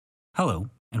Hello,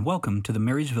 and welcome to the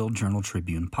Marysville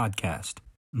Journal-Tribune podcast.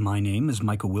 My name is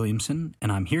Michael Williamson,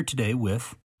 and I'm here today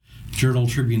with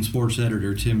Journal-Tribune sports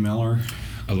editor Tim Miller,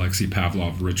 Alexei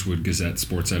Pavlov, Richwood Gazette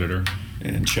sports editor,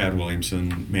 and Chad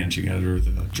Williamson, managing editor of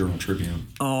the Journal-Tribune.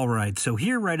 All right, so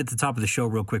here right at the top of the show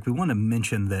real quick, we want to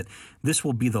mention that this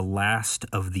will be the last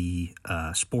of the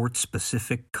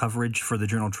sports-specific coverage for the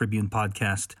Journal-Tribune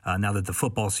podcast. Now that the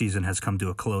football season has come to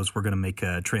a close, we're going to make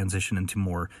a transition into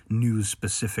more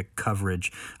news-specific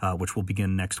coverage, which will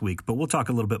begin next week. But we'll talk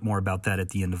a little bit more about that at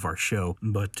the end of our show.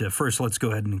 But first, let's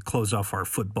go ahead and close off our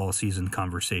football season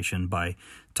conversation by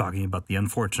talking about the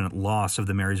unfortunate loss of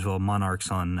the Marysville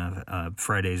Monarchs on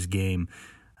Friday's game.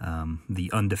 The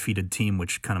undefeated team,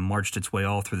 which kind of marched its way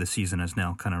all through the season, has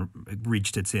now kind of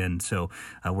reached its end. So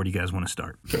where do you guys want to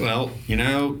start? Well,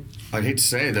 I'd hate to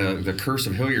say the curse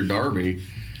of Hilliard Derby.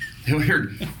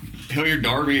 Hilliard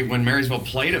Derby, when Marysville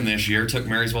played them this year, took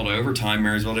Marysville to overtime.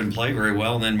 Marysville didn't play very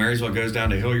well, and then Marysville goes down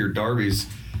to Hilliard Derby's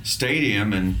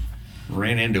stadium and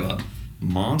ran into a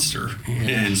monster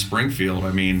in Springfield.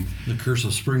 I mean, the curse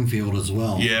of Springfield as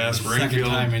well. Yeah, Springfield. Second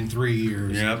time in 3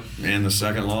 years. Yep, and the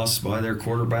second loss by their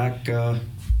quarterback by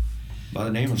the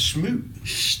name of Smoot.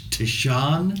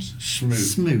 Tashawn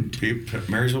Smoot.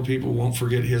 Marysville people won't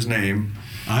forget his name.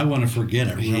 I want to forget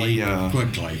it really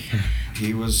quickly.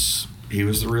 He was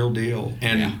the real deal.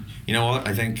 And you know what?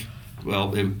 I think,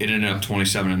 it ended up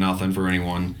 27-0 for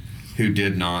anyone who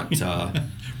did not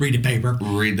read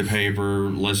the paper,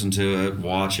 listen to it,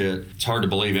 watch it. It's hard to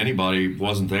believe anybody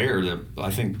wasn't there. I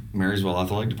think Marysville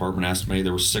Athletic Department estimated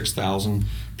there were 6,000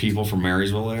 people from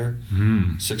Marysville there.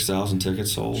 6,000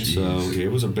 tickets sold. Jeez. So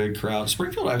it was a big crowd.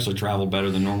 Springfield actually traveled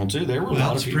better than normal too. There were a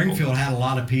lot of people. Springfield had a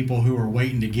lot of people who were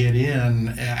waiting to get in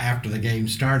after the game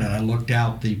started. I looked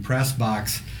out the press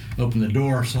box, opened the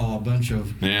door, saw a bunch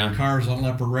of cars on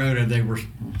Leopard Road, and they were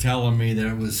telling me that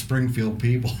it was Springfield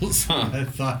people. So I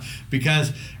thought,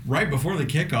 because right before the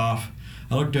kickoff,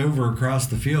 I looked over across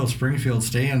the field, Springfield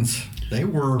stands, they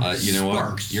were you know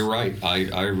sparse. What? You're right.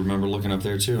 I remember looking up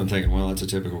there too and thinking, well, that's a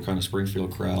typical kind of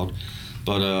Springfield crowd.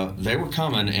 But they were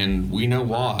coming, and we know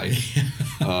why.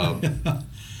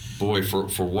 Boy,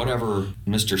 for whatever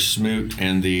Mr. Smoot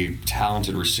and the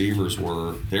talented receivers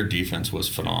were, their defense was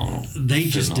phenomenal. They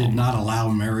just did not allow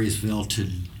Marysville to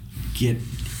get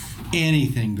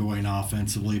anything going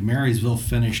offensively. Marysville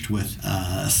finished with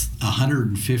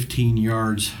 115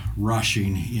 yards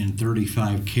rushing in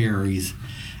 35 carries,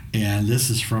 and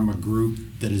this is from a group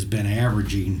that has been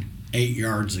averaging 8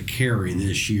 yards a carry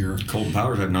this year. Colton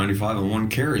Powers had 95 on one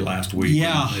carry last week.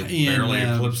 Yeah. They barely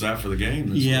eclipsed that for the game.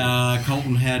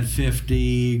 Colton had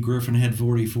 50, Griffin had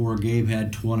 44, Gabe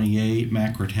had 28,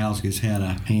 Matt Krotowskis had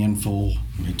a handful.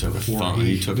 He took a hit.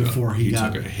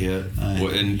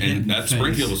 And that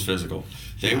Springfield was physical.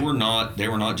 They were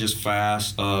not just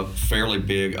fast, fairly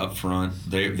big up front.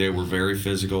 They were very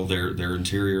physical. Their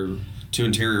two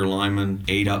interior linemen,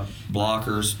 8 up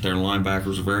blockers. Their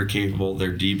linebackers were very capable.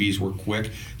 Their DBs were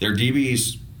quick. Their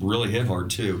DBs really hit hard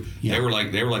too. Yeah. They were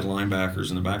like linebackers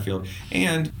in the backfield.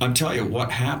 And I'm telling you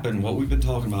what happened, what we've been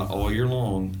talking about all year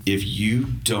long. If you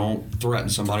don't threaten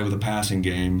somebody with a passing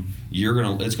game,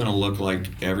 it's gonna look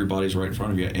like everybody's right in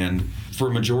front of you. And for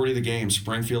a majority of the game,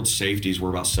 Springfield's safeties were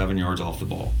about 7 yards off the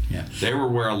ball. Yeah. They were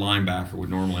where a linebacker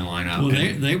would normally line up. Well,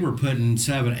 they were putting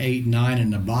 7, 8, 9 in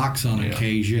the box on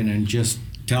occasion and just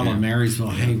telling Marysville,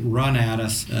 hey, run at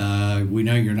us. We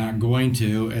know you're not going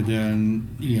to. And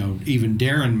then, even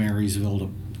daring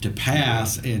Marysville to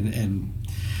pass. And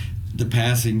the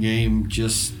passing game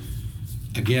just,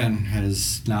 again,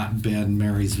 has not been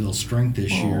Marysville's strength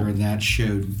this year. And that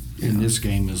showed in this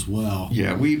game as well.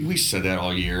 Yeah, we said that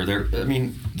all year.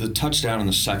 The touchdown in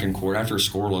the second quarter, after a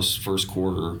scoreless first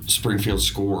quarter, Springfield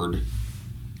scored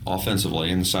offensively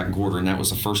in the second quarter. And that was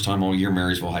the first time all year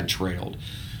Marysville had trailed.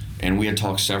 And we had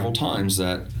talked several times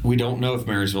that we don't know if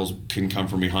Marysville can come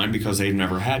from behind because they've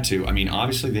never had to. I mean,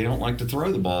 obviously they don't like to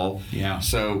throw the ball. Yeah.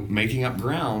 So making up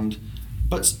ground.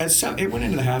 But it went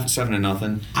into the half at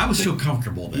 7-0. I was still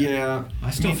comfortable there. Yeah.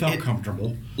 I still felt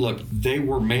comfortable. Look, they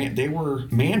were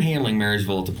manhandling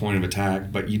Marysville at the point of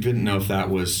attack, but you didn't know if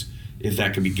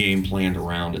that could be game planned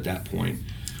around at that point.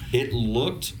 It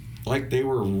looked like they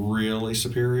were really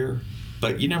superior.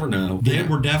 But you never know. They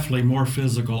were definitely more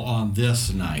physical on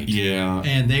this night. Yeah.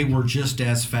 And they were just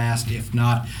as fast, if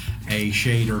not a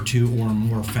shade or two or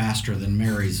more faster than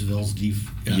Marysville's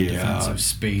defensive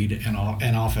speed and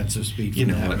offensive speed. You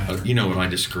know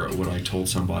what I told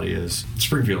somebody is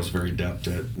Springfield's very adept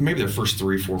at maybe their first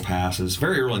 3-4 passes.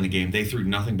 Very early in the game, they threw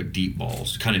nothing but deep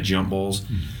balls, kind of jump balls.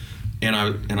 And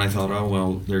I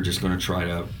thought, they're just going to try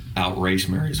to outrace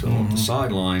Marysville off the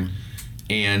sideline.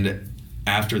 And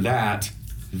after that,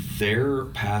 their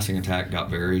passing attack got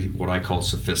very, what I call,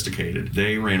 sophisticated.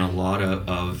 They ran a lot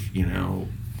of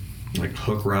like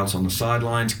hook routes on the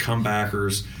sidelines,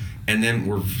 comebackers, and then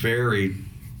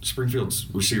Springfield's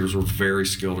receivers were very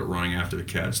skilled at running after the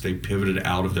catch. They pivoted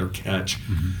out of their catch.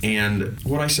 And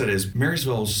what I said is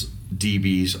Marysville's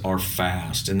DBs are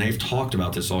fast, and they've talked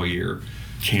about this all year.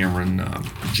 Cameron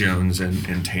Jones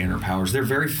and Tanner Powers, they're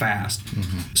very fast.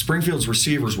 Springfield's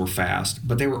receivers were fast,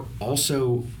 but they were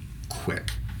also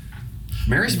quick.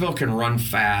 Marysville can run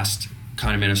fast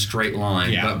kind of in a straight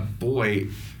line, but boy,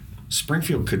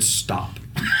 Springfield could stop.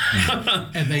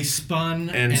 And they spun,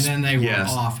 and then they were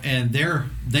off, and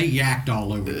they yacked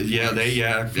all over. They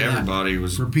yacked. Everybody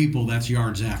was. For people, that's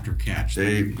yards after catch.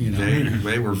 They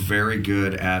were very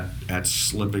good at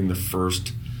slipping the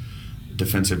first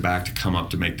defensive back to come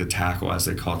up to make the tackle as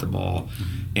they caught the ball,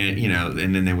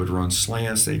 and then they would run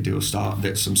slants. They'd do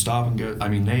some stop and go. I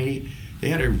mean, they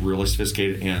had a really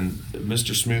sophisticated, and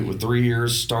Mr. Smoot, with 3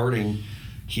 years starting,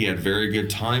 he had very good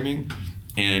timing.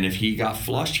 And if he got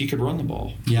flushed, he could run the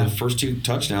ball. Yeah. The first 2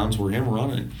 touchdowns were him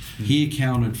running. He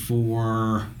accounted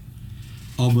for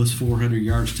almost 400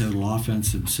 yards total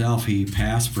offense himself. He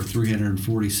passed for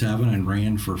 347 and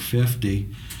ran for 50.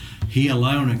 He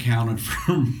alone accounted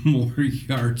for more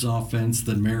yards offense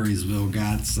than Marysville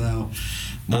got. So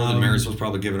more than Marysville's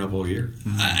probably given up all year.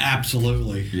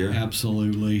 Absolutely. Yeah.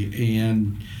 Absolutely.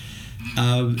 And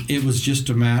it was just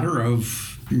a matter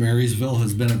of Marysville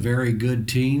has been a very good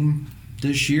team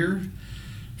this year.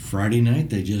 Friday night,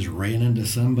 they just ran into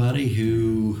somebody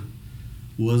who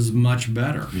was much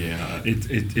better. Yeah,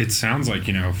 it sounds like,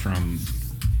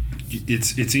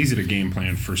 it's easy to game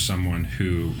plan for someone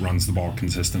who runs the ball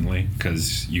consistently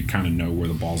because you kind of know where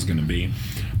the ball's going to be.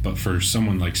 But for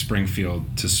someone like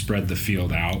Springfield to spread the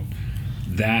field out,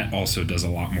 that also does a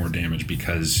lot more damage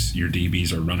because your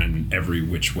DBs are running every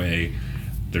which way.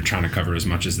 They're trying to cover as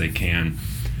much as they can.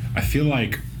 I feel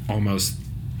like almost.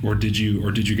 Or did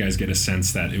you guys get a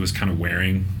sense that it was kind of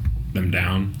wearing them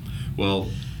down?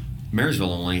 Well,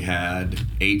 Marysville only had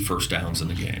 8 first downs in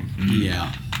the game.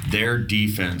 Yeah. Their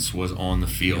defense was on the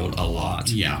field a lot.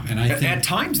 Yeah, and I think at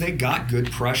times they got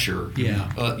good pressure.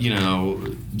 Yeah.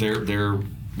 Their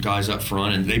guys up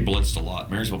front, and they blitzed a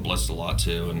lot. Marysville blitzed a lot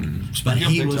too, but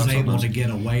he was able to get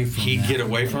away from. He'd get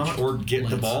away from it or get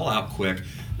the ball out quick.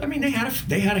 I mean, they had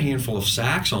a handful of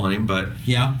sacks on him, but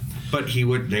yeah. But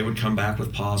they would come back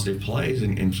with positive plays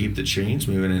and keep the chains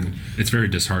moving. And it's very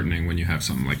disheartening when you have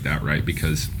something like that, right?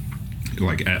 Because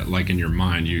like in your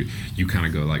mind, you kind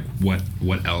of go like,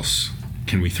 what else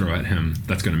can we throw at him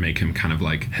that's going to make him kind of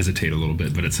like hesitate a little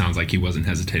bit? But it sounds like he wasn't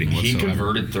hesitating whatsoever. He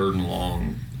converted 3rd and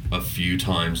long a few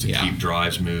times to keep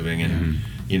drives moving, and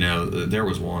there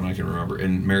was one I can remember,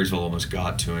 and Marysville almost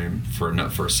got to him for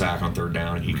a sack on 3rd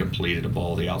down, and he completed a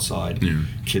ball to the outside.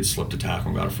 Kid slipped a tackle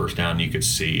and got a first down, and you could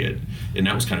see it, and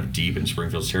that was kind of deep in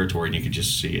Springfield's territory, and you could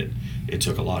just see it. It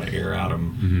took a lot of air out of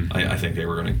them. I think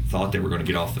thought they were going to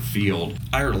get off the field.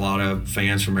 I heard a lot of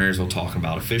fans from Marysville talking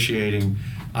about officiating.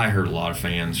 I heard a lot of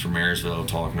fans from Marysville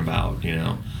talking about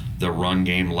the run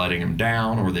game letting them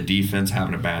down or the defense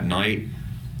having a bad night.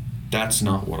 That's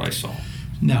not what I saw.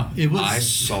 No, it was. I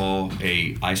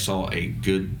saw a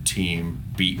good team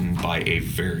beaten by a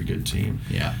very good team.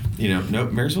 Yeah.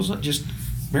 Marysville's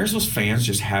fans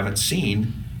just haven't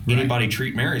seen anybody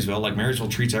treat Marysville like Marysville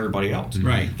treats everybody else.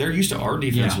 Right. They're used to our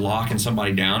defense locking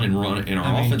somebody down and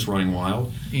offense running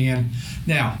wild. And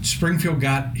now Springfield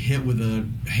got hit with a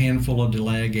handful of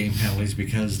delay of game penalties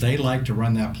because they like to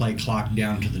run that play clock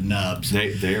down to the nubs.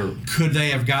 Could they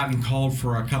have gotten called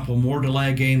for a couple more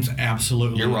delay games?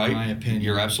 Absolutely. You're right. In my opinion.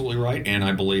 You're absolutely right. And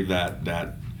I believe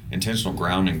that intentional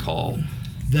grounding call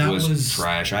was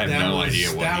trash. I have no idea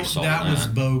what he saw. That was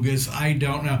bogus. I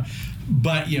don't know.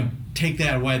 But take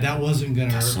that away. That wasn't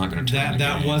going to.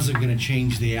 That wasn't going to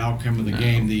change the outcome of the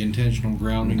game. The intentional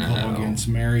grounding call against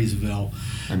Marysville.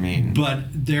 I mean, but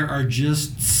there are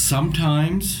just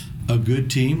sometimes a good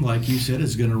team, like you said,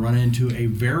 is going to run into a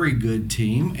very good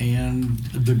team, and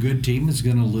the good team is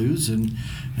going to lose, and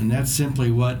that's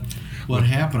simply what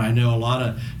happened. I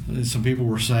know some people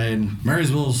were saying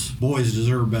Marysville's boys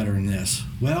deserve better than this.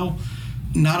 Well,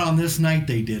 not on this night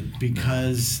they did,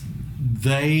 because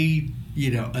they.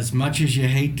 As much as you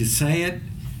hate to say it,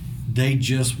 they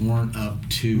just weren't up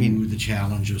to the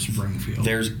challenge of Springfield.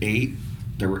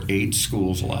 There were 8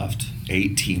 schools left,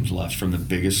 8 teams left from the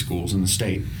biggest schools in the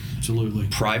state. Absolutely.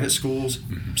 Private schools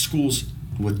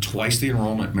with twice the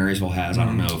enrollment Marysville has. I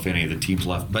don't know if any of the teams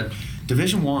left, but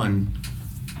Division I,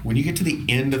 when you get to the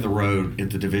end of the road at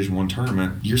the Division I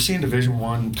tournament, you're seeing Division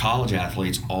I college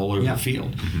athletes all over the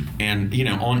field. And,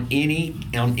 on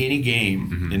any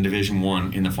game in Division I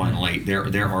in the Final Eight,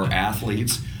 there are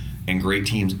athletes and great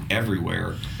teams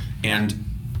everywhere. And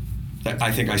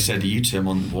I think I said to you, Tim,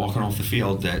 on walking off the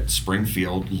field, that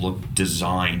Springfield looked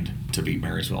designed to beat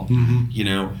Marysville.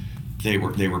 They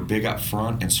were big up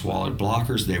front and swallowed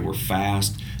blockers. They were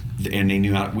fast, and they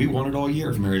knew how. We wanted all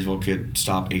year if Marysville could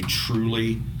stop a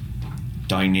truly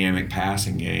dynamic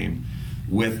passing game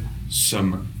with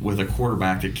a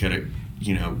quarterback that could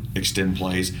extend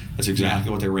plays. That's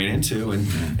exactly what they ran into, and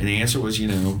the answer was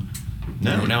no.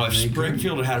 Now if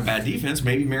Springfield had a bad defense,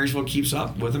 maybe Marysville keeps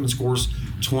up with them and scores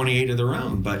 28 of their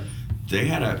own, but they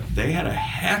had a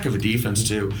heck of a defense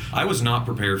too. I was not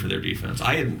prepared for their defense.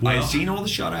 I had seen all the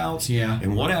shutouts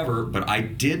and whatever, but I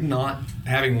did not,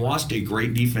 having watched a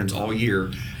great defense all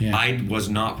year, I was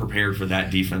not prepared for that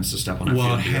defense to step on that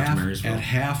field against Marysville. At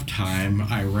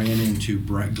halftime, I ran into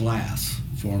Brett Glass,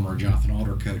 former Jonathan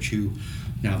Alder coach, who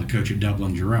now the coach at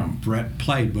Dublin Jerome. Brett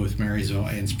played both Marysville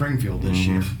and Springfield this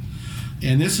year.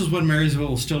 And this is when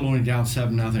Marysville was still only down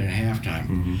 7-0 at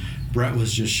halftime. Brett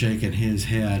was just shaking his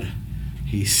head.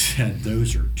 He said,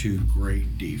 "Those are two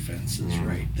great defenses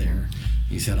right there."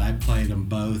 He said, "I played them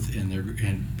both,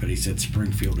 but he said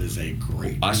Springfield is a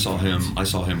great." I saw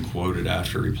him quoted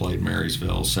after he played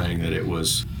Marysville saying that it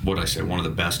was one of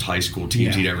the best high school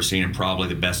teams he'd ever seen, and probably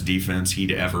the best defense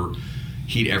he'd ever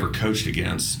coached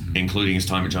against, including his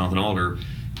time at Jonathan Alder.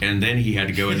 And then he had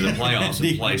to go into the playoffs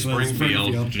and play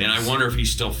Springfield. And I wonder if he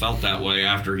still felt that way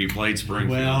after he played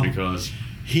Springfield, because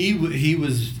he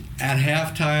was at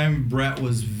halftime. Brett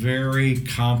was very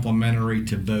complimentary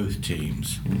to both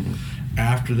teams.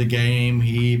 After the game,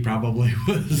 he probably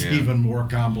was even more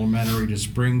complimentary to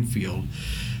Springfield.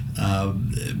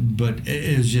 But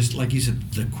it was just like you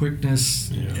said, the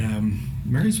quickness.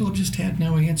 Marysville just had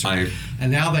no answer,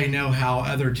 and now they know how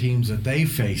other teams that they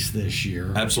face this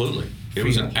year. Absolutely. It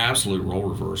was an absolute role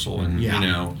reversal, and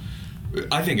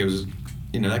I think it was,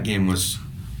 that game was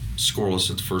scoreless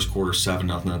at the first quarter,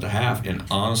 7-0 at the half, and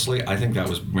honestly, I think that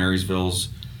was Marysville's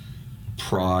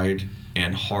pride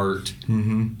and heart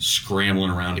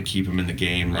scrambling around to keep them in the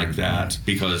game like that,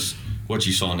 because what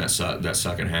you saw in that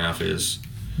second half is.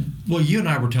 Well, you and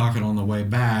I were talking on the way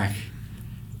back.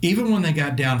 Even when they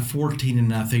got down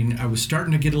 14-0, I was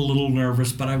starting to get a little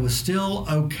nervous, but I was still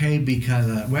okay because,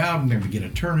 I'm going to get a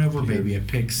turnover, maybe a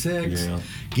pick six,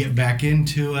 get back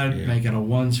into it, make it a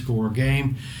one-score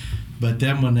game. But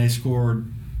then when they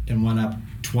scored and went up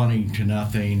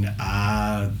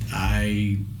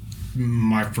 20-0,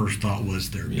 my first thought was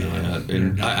they're done.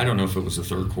 And I don't know if it was the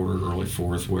third quarter, early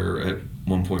fourth, where at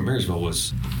one point Marysville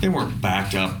they weren't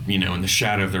backed up, in the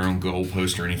shadow of their own goal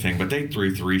post or anything, but they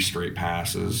threw 3 straight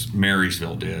passes.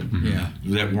 Marysville did.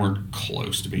 That weren't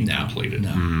close to being completed.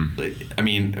 And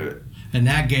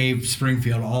that gave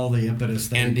Springfield all the impetus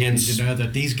they needed to know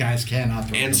that these guys cannot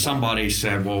throw. And somebody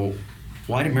said, well,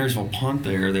 why did Marysville punt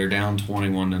there? They're down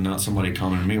 21-0. Somebody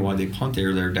commented to me, why they punt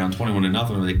there? They're down 21-0.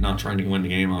 Are they not trying to win the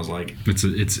game? I was like, it's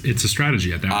a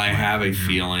strategy at that point. I have a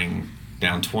feeling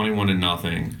down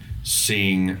 21-0,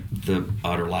 seeing the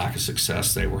utter lack of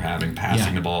success they were having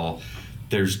passing the ball.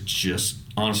 There's just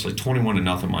honestly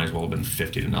 21-0 might as well have been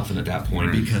 50-0 at that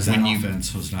point, because that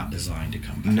offense was not designed to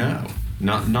come back. No.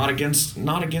 Not against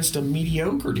a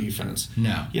mediocre defense.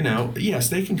 No. Yes,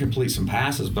 they can complete some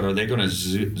passes, but are they going to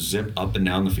zip up and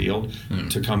down the field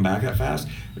to come back that fast?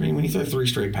 I mean, when you throw 3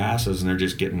 straight passes and they're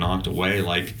just getting knocked away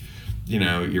like,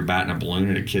 you're batting a balloon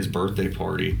at a kid's birthday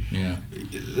party.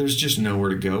 There's just nowhere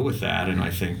to go with that. And I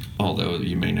think, although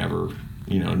you may never,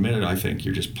 admit it, I think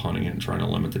you're just punting it and trying to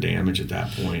limit the damage at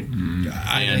that point.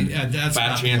 I think that's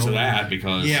bad chance of that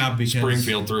because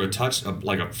Springfield threw a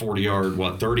 40-yard,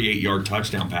 38-yard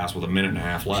touchdown pass with a minute and a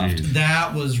half left.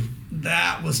 That was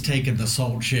taking the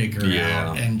salt shaker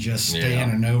out and just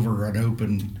standing over an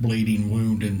open bleeding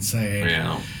wound and saying,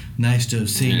 nice to have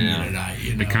seen you tonight.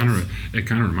 It kind of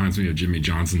reminds me of Jimmy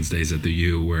Johnson's days at the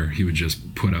U, where he would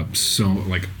just put up so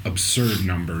absurd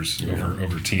numbers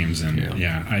over teams, and at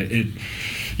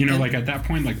that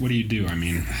point, what do you do? I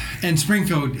mean, and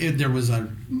Springfield, there was a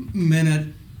minute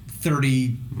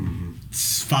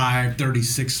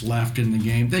 36 left in the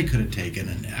game. They could have taken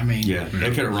it. They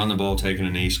could have run the ball, taken a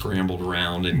knee, scrambled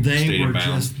around, and stayed in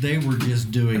bounds. They were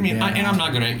just doing. and I'm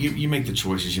not gonna. You make the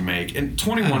choices you make, and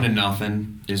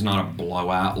 21-0 is not a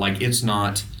blowout. It's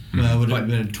not. Well, it would have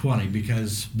been 20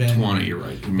 because Ben. 20. You're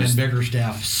right. Ben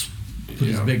Bickerstaff put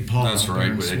his big paw. That's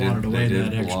right. And swatted away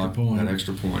that extra point. That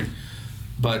extra point.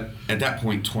 But at that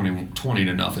point,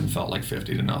 20-0 felt like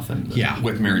 50-0. Yeah,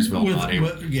 with Marysville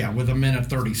with a minute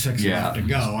 36 left to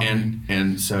go.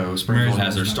 And so Springfield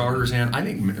has their starters in. I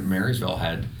think Marysville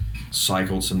had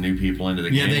cycled some new people into the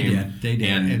game. Yeah, they did.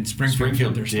 And Springfield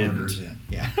put their starters in.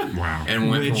 Yeah. Wow. And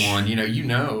went for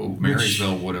one.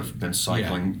 Marysville would have been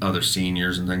cycling other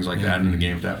seniors and things like that in the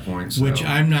game at that point. So. Which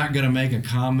I'm not going to make a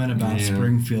comment about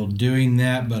Springfield doing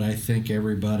that, but I think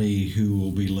everybody who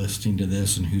will be listening to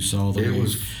this and who saw the game,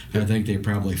 I think they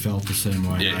probably felt the same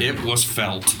way. It was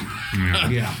felt.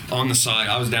 Yeah. On the side,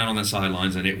 I was down on the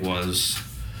sidelines, and it was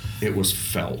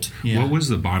felt. Yeah. What was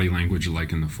the body language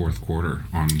like in the fourth quarter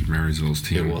on Marysville's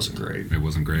team? It wasn't great. It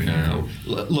wasn't great. No.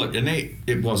 Look, and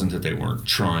it wasn't that they weren't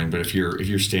trying, but if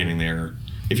you're standing there,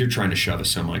 if you're trying to shove a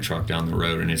semi truck down the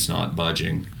road and it's not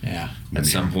budging, at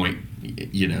some point,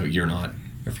 you're not.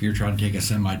 If you're trying to take a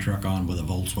semi truck on with a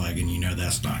Volkswagen,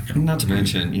 that's not going to. Not to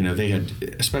mention, they had,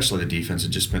 especially the defense,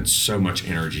 had just spent so much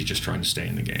energy just trying to stay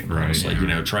in the game. Right. Honestly,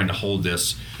 trying to hold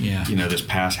this, this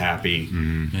pass happy,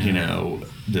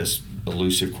 this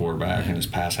elusive quarterback and this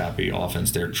pass happy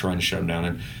offense. They're trying to shut them down,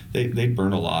 and they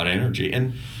burn a lot of energy.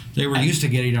 And they were used to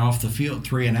getting off the field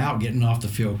 3 and out, getting off the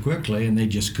field quickly, and they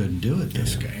just couldn't do it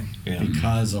this game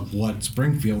because of what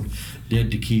Springfield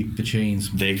did to keep the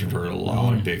chains. They converted a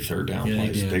lot of big third down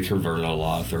plays. They converted a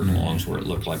lot of third and longs where it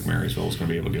looked like Marysville was going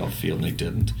to be able to get off the field, and they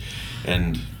didn't.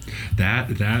 And that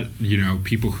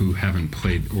people who haven't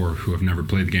played or who have never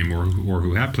played the game or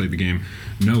who have played the game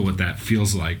know what that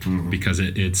feels like because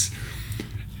it's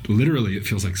literally, it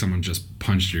feels like someone just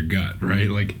punched your gut, right?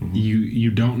 Like you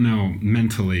don't know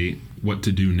mentally what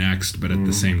to do next, but at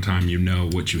the same time you know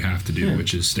what you have to do,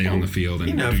 which is stay on the field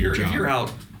and do your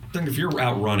job. If you're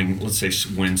out running, let's say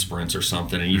wind sprints or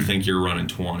something, and you think you're running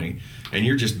 20, and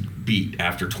you're just beat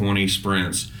after 20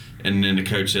 sprints, and then the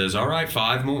coach says, "All right,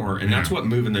 5 more," and that's what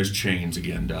moving those chains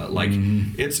again does. Like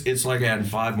it's like adding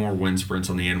 5 more wind sprints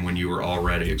on the end when you were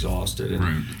already exhausted.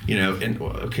 And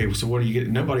so what do you get?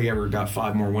 Nobody ever got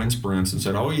 5 more wind sprints and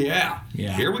said, "Oh yeah,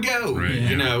 here we go." Right.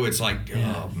 It's like,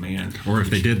 oh man. Or if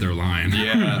they did, they're lying.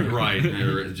 Yeah, right.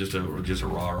 They're just a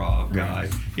rah guy.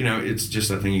 It's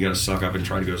just a thing you got to suck up and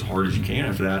try to go as hard as you can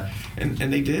after that.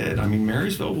 And they did. I mean,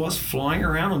 Marysville was flying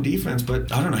around on defense,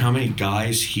 but I don't know how many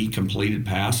guys he completed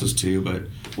passes to, but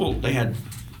they had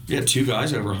 2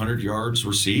 guys over 100 yards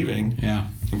receiving. Yeah,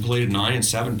 completed 9 and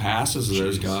 7 passes of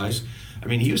those guys. I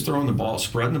mean, he was throwing the ball,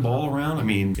 spreading the ball around. I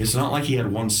mean, it's not like he had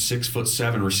one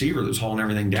 6'7" receiver that was hauling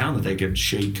everything down that they could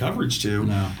shade coverage to.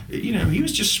 No, he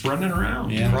was just spreading it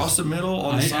around across the middle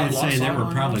on the side. I'd say there were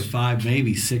probably 5,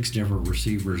 maybe 6 different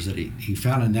receivers that he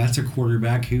found, and that's a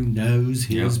quarterback who knows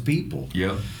his people.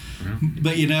 Yep.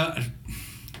 But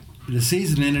the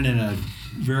season ended in a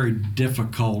very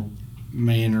difficult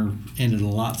manner, ended a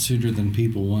lot sooner than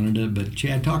people wanted it. But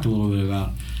Chad, talk a little bit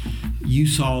about, you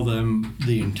saw them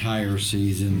the entire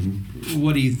season.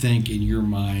 What do you think in your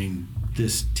mind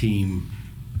this team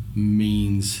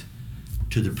means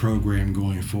to the program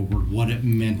going forward, what it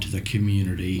meant to the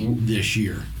community this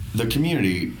year? The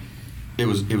community, it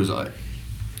was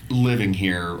living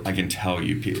here, I can tell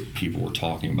you people were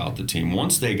talking about the team.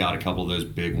 Once they got a couple of those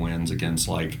big wins against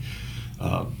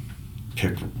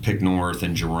Pick North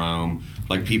and Jerome,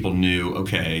 people knew,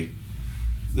 okay,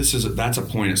 that's a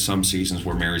point at some seasons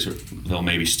where Marysville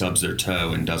maybe stubs their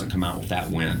toe and doesn't come out with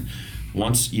that win.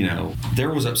 Once there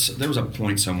was a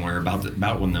point somewhere about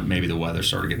when maybe the weather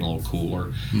started getting a little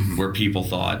cooler, where people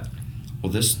thought,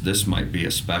 well, this might be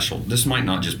this might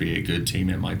not just be a good team,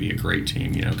 it might be a great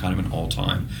team, kind of an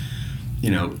all-time.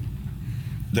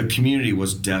 The community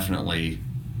was definitely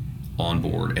on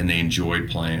board, and they enjoyed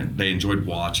playing. They enjoyed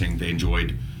watching. They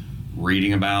enjoyed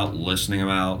reading about, listening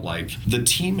about. The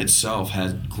team itself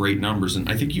had great numbers, and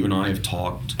I think you and I have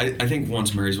talked. I think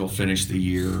once Marysville finished the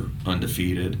year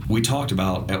undefeated, we talked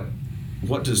about how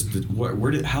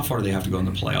far do they have to go in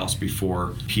the playoffs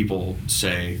before people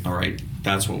say, all right,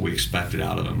 that's what we expected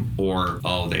out of them, or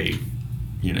they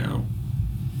laid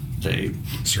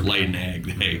an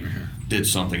egg, they did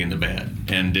something in the bed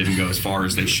and didn't go as far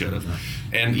as they should have.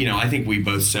 And I think we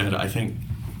both said, I think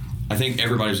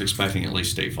everybody was expecting at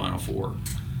least state Final Four.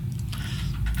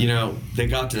 They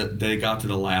got to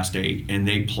the last 8, and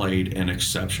they played an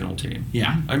exceptional team.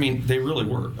 Yeah, I mean, they really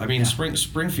were. I mean,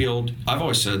 Springfield. I've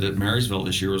always said that Marysville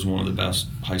this year was one of the best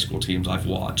high school teams I've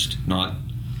watched, not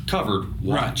covered,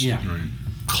 watched. Right. Yeah. Right.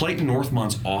 Clayton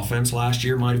Northmont's offense last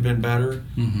year might have been better,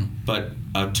 but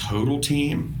a total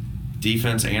team,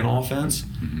 defense and offense,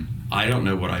 I don't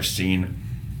know what I've seen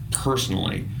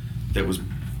personally that was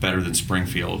better than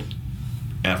Springfield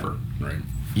ever. Right.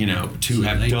 So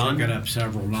have done took it up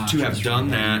several notches. To have done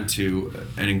that to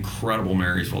an incredible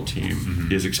Marysville team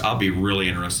is. I'll be really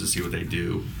interested to see what they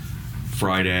do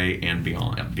Friday and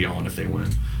beyond if they win,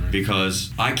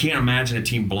 because I can't imagine a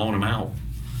team blowing them out.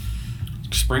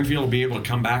 Springfield will be able to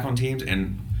come back on teams,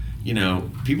 and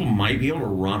people might be able to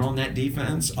run on that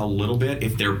defense a little bit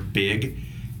if they're big.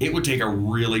 It would take a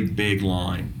really big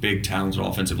talented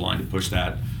offensive line to push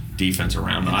that defense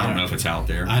around. I don't know if it's out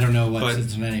there. I don't know what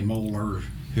Cincinnati Moeller,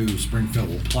 who Springfield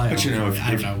will play. But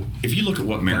if you look at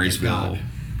what Marysville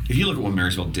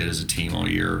did as a team all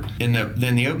year, in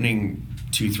the opening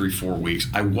 2, 3, 4 weeks,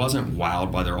 I wasn't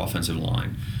wowed by their offensive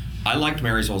line. I liked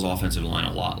Marysville's offensive line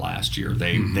a lot last year.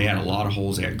 They had a lot of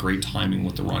holes. They had great timing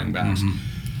with the running backs.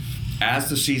 As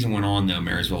the season went on, though,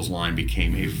 Marysville's line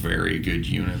became a very good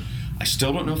unit. I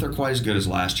still don't know if they're quite as good as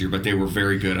last year, but they were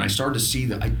very good. And I started to see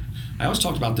that. I always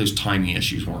talked about those timing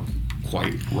issues weren't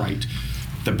quite right.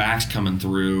 The backs coming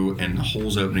through and the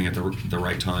holes opening at the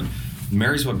right time.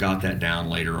 Marysville got that down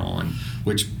later on,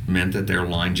 which meant that their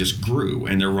line just grew,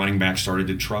 and their running back started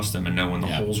to trust them and know when the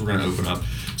holes were going to open up.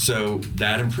 So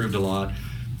that improved a lot.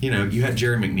 You had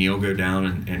Jerry McNeil go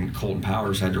down, and Colton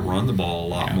Powers had to run the ball a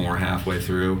lot more halfway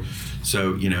through.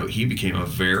 So, he became a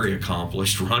very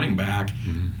accomplished running back.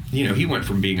 He went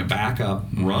from being a backup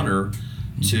runner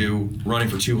to running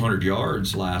for 200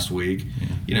 yards last week.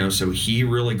 So he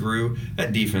really grew.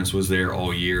 That defense was there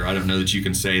all year. I don't know that you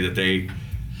can say that they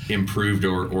improved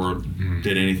or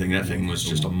did anything. That thing was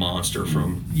just a monster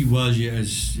from...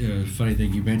 It's a funny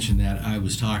thing you mentioned that. I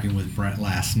was talking with Brent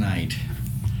last night,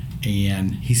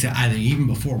 and he said, I think even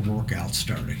before workouts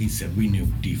started, he said we knew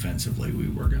defensively we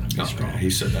were going to be strong. Yeah, he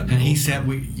said that. And he said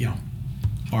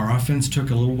our offense took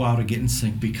a little while to get in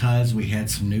sync because we had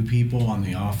some new people on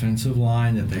the offensive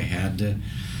line that they had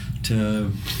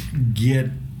to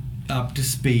get up to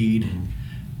speed.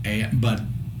 But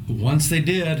once they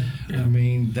did,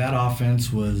 that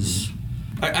offense was...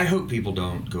 I hope people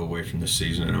don't go away from this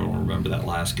season and don't remember that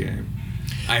last game.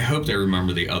 I hope they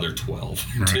remember the other 12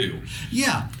 too.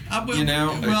 Yeah, how could you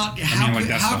not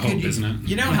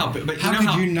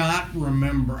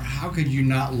remember? How could you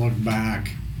not look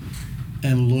back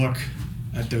and look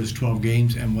at those 12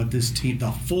 games and what this team,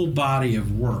 the full body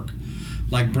of work,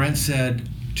 like Brent said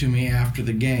to me after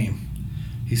the game,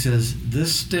 he says,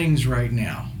 "This stings right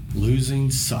now.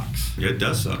 Losing sucks." It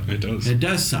does suck. It does. It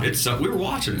does suck. It sucked. We were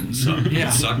watching it. It sucked.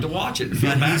 It sucked to watch it.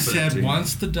 But he said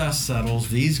once the dust settles,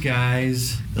 these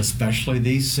guys, especially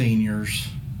these seniors,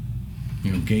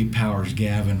 Gabe Powers,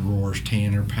 Gavin Roars,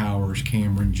 Tanner Powers,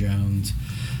 Cameron Jones,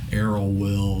 Errol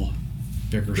Will,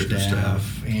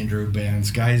 Bickerstaff, Andrew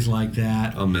Benz, guys like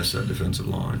that. I'll miss that defensive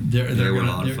line. They were a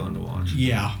lot of fun to watch.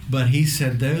 Yeah, but he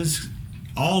said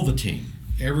all the team,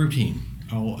 every team,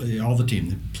 all the team,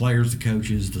 the players, the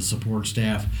coaches, the support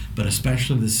staff, but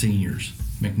especially the seniors,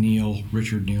 McNeil,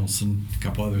 Richard Nielsen, a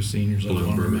couple other seniors I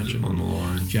want to mention, on the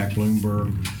line. Jack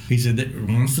Bloomberg. He said that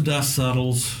once the dust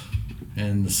settles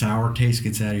and the sour taste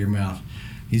gets out of your mouth,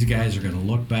 these guys are going to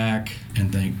look back and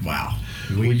think, wow,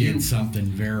 we did something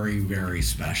very, very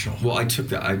special. Well, I took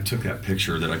that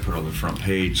picture that I put on the front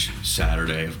page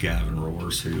Saturday of Gavin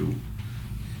Roars, who,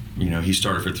 he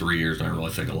started for 3 years, and I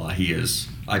really think a lot.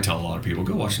 I tell a lot of people,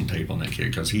 go watch some tape on that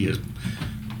kid, because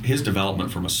his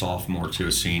development from a sophomore to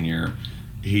a senior,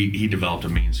 he developed a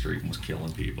mean streak and was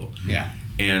killing people. Yeah.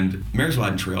 And Marysville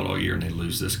hadn't trailed all year, and they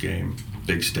lose this game,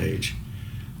 big stage.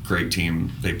 Great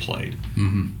team they played.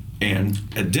 And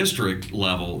at district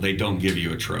level, they don't give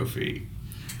you a trophy.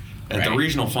 At the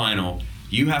regional final,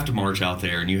 you have to march out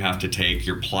there and you have to take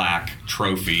your plaque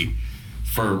trophy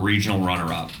for a regional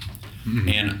runner-up.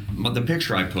 And the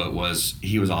picture I put was,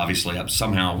 he was obviously up.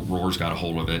 Somehow Roars got a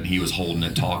hold of it, and he was holding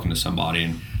it, talking to somebody,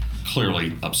 and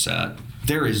clearly upset.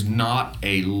 There is not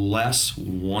a less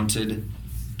wanted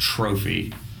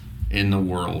trophy in the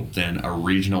world than a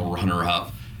regional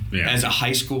runner-up. Yeah. As a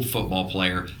high school football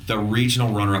player, the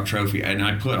regional runner-up trophy, and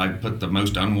I put the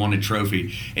most unwanted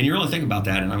trophy. And you really think about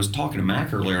that, and I was talking to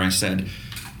Mac earlier, and I said,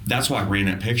 that's why I ran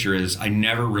that picture, is I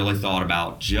never really thought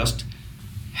about just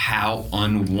how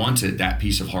unwanted that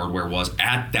piece of hardware was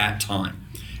at that time.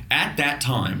 At that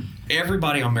time,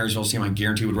 everybody on Marysville's team, I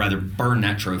guarantee, would rather burn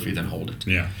that trophy than hold it.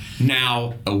 Yeah.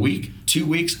 Now, a week, 2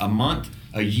 weeks, a month,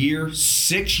 a year,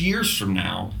 6 years from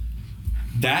now,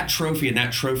 that trophy and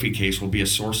that trophy case will be a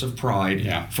source of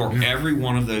pride for every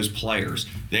one of those players.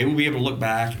 They will be able to look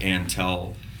back and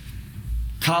tell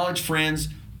college friends,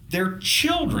 their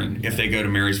children, if they go to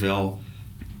Marysville,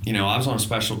 I was on a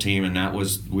special team, and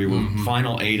we were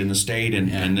final 8 in the state,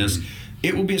 and this,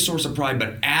 it will be a source of pride.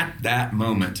 But at that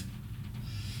moment,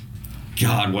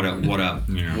 God, what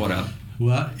a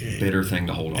bitter thing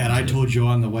to hold on to. And I told you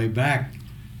on the way back,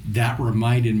 that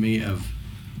reminded me of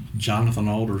Jonathan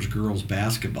Alder's girls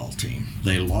basketball team.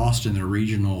 They lost in the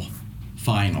regional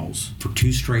finals for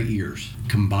 2 straight years.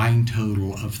 Combined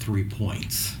total of 3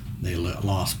 points they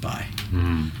lost by.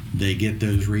 They get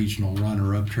those regional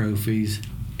runner-up trophies,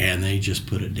 and they just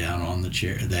put it down on the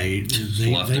chair. They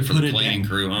left it for the cleaning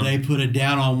crew, huh? They put it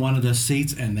down on one of the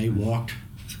seats, and they walked.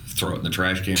 Throw it in the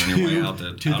trash can on your way out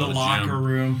to the locker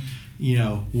room. You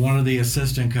know, one of the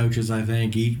assistant coaches, I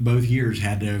think, both years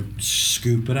had to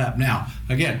scoop it up. Now,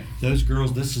 again, those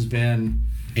girls, this has been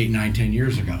 8, 9, 10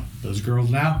 years ago. Those girls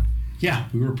now, yeah,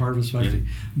 we were part of a special team.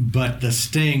 But the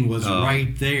sting was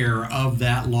right there of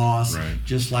that loss,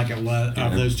 just like it was,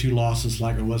 of those 2 losses,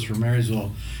 like it was for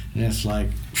Marysville. And it's like,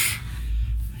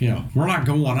 you know, we're not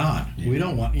going on. We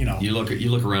don't want, you know. You look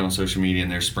around on social media,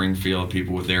 and there's Springfield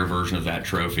people with their version of that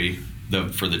trophy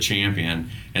for the champion,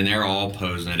 and they're all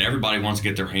posing it. Everybody wants to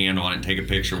get their hand on it and take a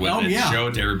picture with it, show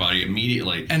it to everybody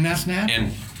immediately. And that's natural.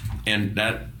 And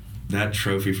that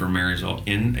trophy for Marysville,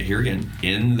 in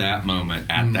that moment,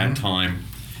 at that time,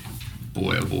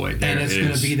 boy, oh boy. And it's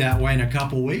going to be that way in a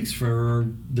couple weeks for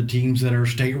the teams that are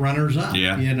state runners up.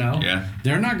 Yeah. You know? Yeah.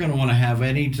 They're not going to want to have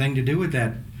anything to do with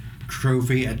that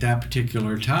trophy at that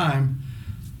particular time,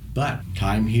 but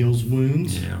time heals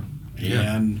wounds. Yeah.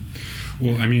 And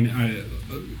well, I mean,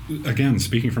 again,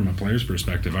 speaking from a player's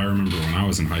perspective, I remember when I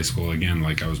was in high school, again,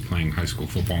 like I was playing high school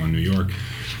football in New York,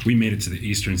 we made it to the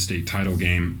Eastern State title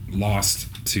game, lost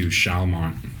to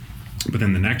Chalmont. But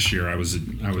then the next year I was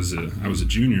a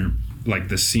junior, like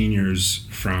the seniors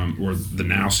or the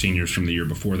now seniors from the year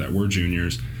before that were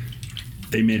juniors,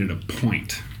 they made it a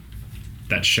point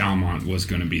that Chalmont was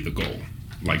going to be the goal.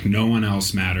 Like no one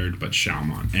else mattered but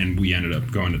Chalmont. And we ended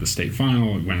up going to the state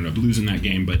final. We ended up losing that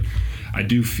game. But I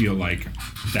do feel like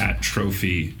that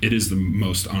trophy, it is the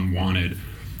most unwanted,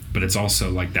 but it's also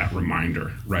like that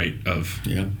reminder, right? Of,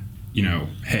 you know,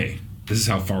 hey, this is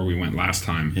how far we went last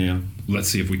time. Yeah. Let's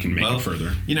see if we can make it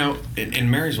further. You know, and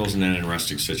Marysville's in an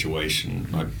interesting situation.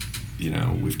 You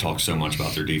know, we've talked so much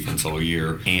about their defense all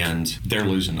year, and they're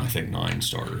losing, I think, 9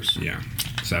 starters. Yeah.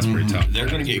 So that's pretty tough. They're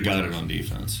going to get gutted on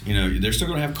defense. You know, they're still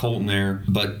going to have Colton there,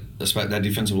 but that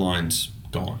defensive line's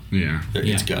gone. Yeah.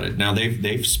 It's gutted. Now,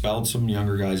 they've spelled some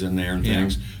younger guys in there and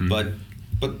things, but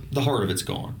the heart of it's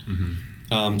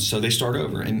gone. So they start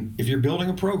over. And if you're building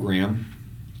a program,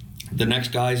 the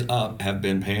next guys up have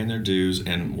been paying their dues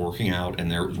and working out, and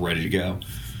they're ready to go.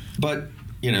 But,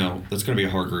 you know, that's going to be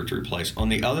a hard group to replace. On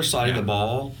the other side of the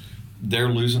ball, they're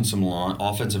losing some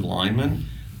offensive linemen,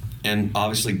 and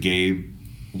obviously Gabe,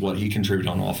 what he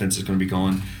contributed on offense is going to be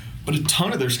gone. But a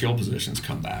ton of their skill positions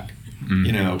come back.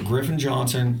 You know, Griffin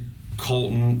Johnson,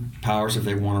 Colton Powers, if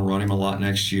they want to run him a lot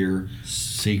next year.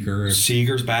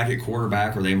 Seeger's back at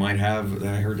quarterback, or they might have,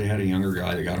 I heard they had a younger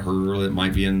guy that got hurt that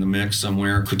might be in the mix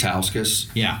somewhere. Kutauskas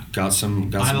got some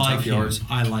tough yards.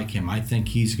 I like him. I think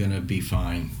he's going to be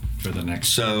fine for the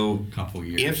next couple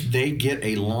years. If they get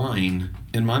a line,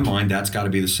 in my mind, that's got to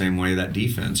be the same way that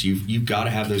defense. You've got to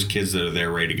have those kids that are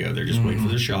there ready to go. They're just waiting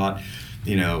for the shot.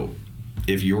 You know,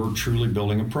 if you're truly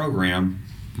building a program,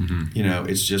 you know,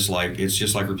 it's just like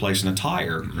replacing a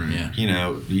tire. You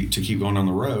know, to keep going on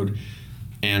the road.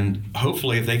 And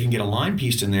hopefully, if they can get a line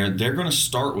piece in there, they're going to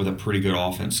start with a pretty good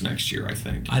offense next year, I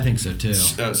think. I think so, too.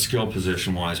 Skill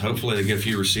position-wise. Hopefully, they get a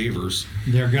few receivers.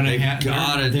 They're going to have to.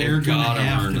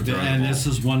 And this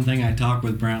is one thing I talked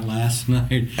with Brent last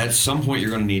night. At some point, you're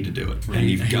going to need to do it. And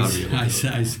you've got to be able to do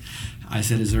it. I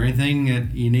said, is there anything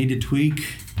that you need to tweak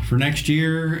for next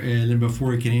year? And then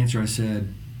before he could answer, I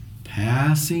said,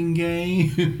 passing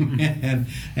game.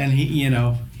 and he, you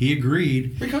know, he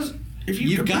agreed. Because if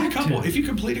you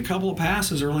complete a couple of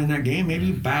passes early in that game, maybe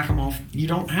you back them off. You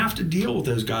don't have to deal with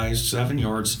those guys 7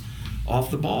 yards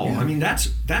off the ball. I mean, that's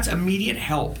immediate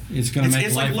help. It's going to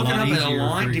make life a lot easier. It's like looking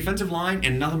up at a defensive line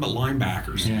and nothing but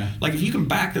linebackers. Like if you can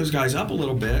back those guys up a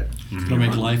little bit, it's going to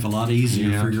make life a lot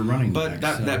easier for your running backs.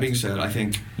 But that being said, I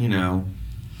think, you know,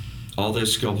 all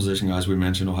those skill position guys we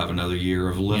mentioned will have another year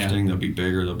of lifting. They'll be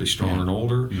bigger. They'll be stronger and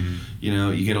older. You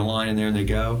know, you get a line in there and they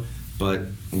go. But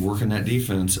working that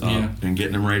defense up and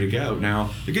getting them ready to go. Now,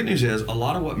 the good news is a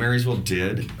lot of what Marysville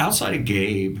did, outside of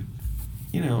Gabe,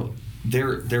 you know,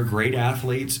 they're great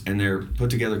athletes and they're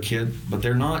put together kids, but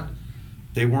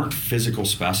they weren't physical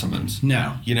specimens.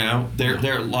 No. You know, there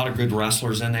are a lot of good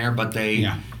wrestlers in there, but they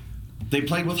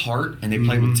played with heart and they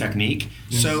played with technique.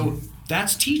 So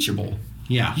that's teachable.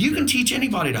 Yeah. You can teach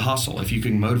anybody to hustle if you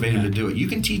can motivate them to do it. You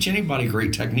can teach anybody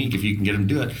great technique if you can get them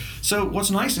to do it. So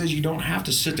what's nice is you don't have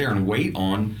to sit there and wait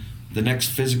on the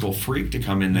next physical freak to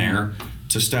come in there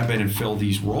to step in and fill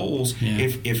these roles. Yeah.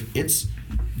 If it's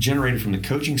generated from the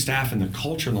coaching staff and the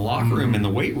culture in the locker room and the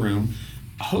weight room,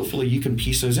 hopefully you can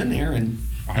piece those in there. And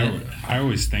I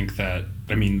always think that,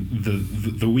 I mean,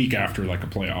 the week after like a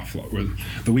playoff, or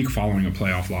the week following a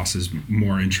playoff loss is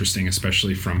more interesting,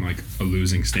 especially from like a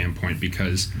losing standpoint,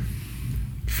 because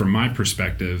from my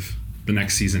perspective, the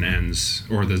next season ends,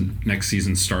 or the next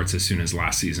season starts as soon as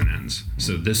last season ends.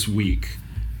 So this week,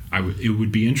 it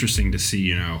would be interesting to see,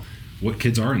 you know, what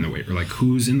kids are in the weight room, like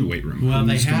who's in the weight room. Well,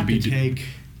 they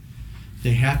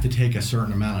have to take a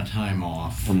certain amount of time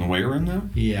off from the weight room, though.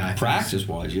 Yeah, practice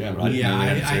wise, yeah. But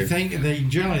I think they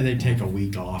generally take a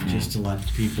week off just to let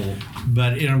people.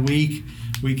 But in a week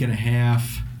and a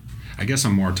half. I guess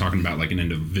I'm more talking about like an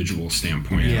individual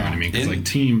standpoint. You know what I mean? Because like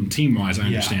team wise, I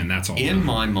understand that's all. In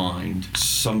my mind,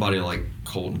 somebody like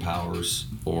Colton Powers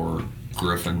or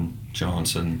Griffin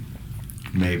Johnson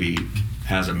maybe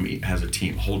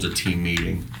holds a team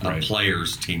meeting, a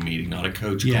players team meeting, not a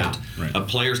coach called a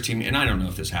players team. And I don't know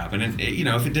if this happened, and you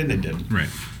know, if it didn't, it didn't. Right.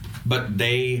 But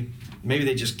maybe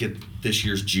they just get this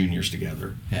year's juniors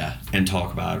together, and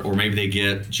talk about it, or maybe they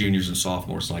get juniors and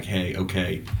sophomores like, hey,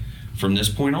 okay, from this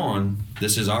point on,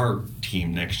 this is our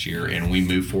team next year, and we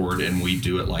move forward and we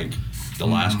do it like the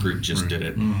last group just did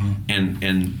it.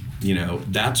 And you know,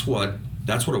 that's what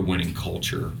a winning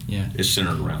culture is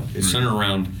centered around. It's centered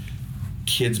around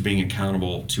kids being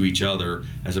accountable to each other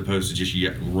as opposed to just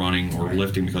running or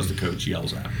lifting because the coach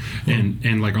yells at them.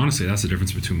 And like honestly, that's the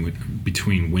difference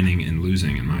between winning and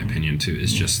losing, in my opinion, too.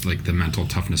 Is just like the mental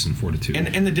toughness and fortitude.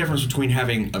 And the difference between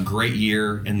having a great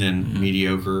year and then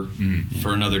mediocre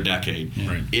for another decade.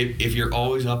 Right. If you're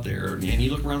always up there, and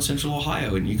you look around Central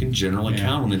Ohio, and you can generally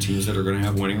count on the teams that are going to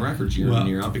have winning records year in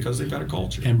year out because they've got a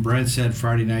culture. And Brent said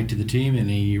Friday night to the team, and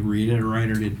he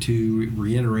reiterated it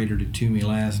to me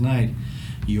last night.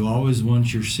 You always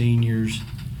want your seniors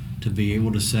to be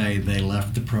able to say they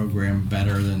left the program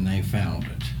better than they found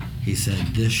it. He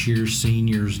said this year's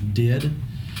seniors did.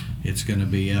 It's going to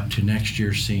be up to next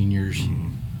year's seniors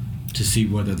to see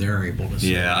whether they're able to say.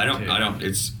 Yeah,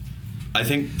 I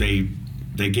think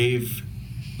they gave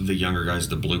the younger guys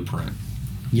the blueprint.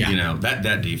 Yeah. You know,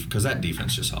 because that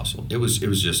defense just hustled. It was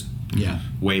just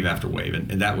wave after wave,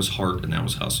 and that was heart and that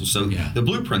was hustle. So the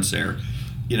blueprint's there.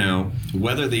 You know,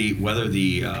 whether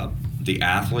the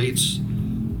athletes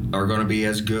are going to be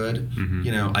as good,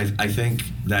 you know, I think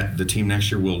that the team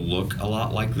next year will look a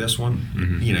lot like this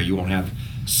one. You know, you won't have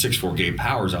 6'4" Gabe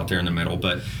Powers out there in the middle,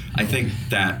 but I think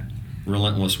that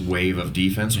relentless wave of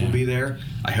defense will be there.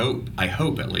 I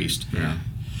hope at least. Yeah.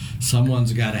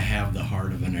 Someone's got to have the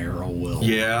heart of an Errol Will.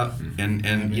 Yeah,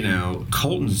 and you know,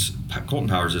 Colton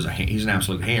Powers he's an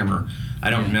absolute hammer. I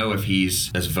don't know if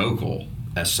he's as vocal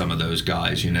as some of those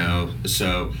guys, you know.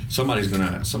 So somebody.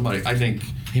 I think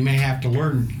he may have to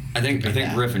learn. I think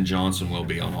Griffin Johnson will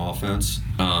be on offense,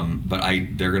 but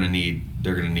they're gonna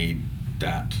need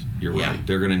that. You're right.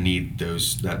 They're gonna need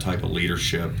that type of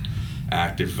leadership,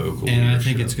 active vocal. And leadership. I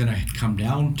think it's gonna come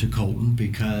down to Colton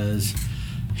because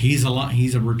he's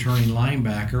a returning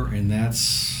linebacker, and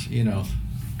that's, you know,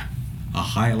 a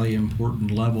highly important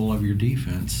level of your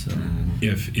defense. So.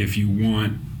 If you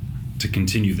want to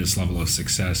continue this level of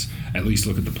success, at least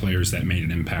look at the players that made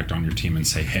an impact on your team and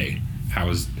say, hey, how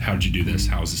did you do this?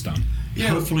 How is this done? Yeah.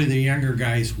 Hopefully the younger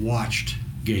guys watched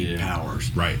Gabe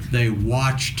Powers. Right. They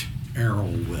watched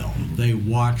Errol Will. They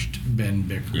watched Ben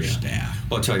Bickerstaff.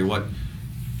 Well, I'll tell you what,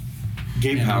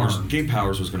 Gabe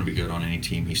Powers was going to be good on any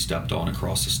team he stepped on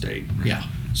across the state. Yeah.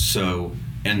 So,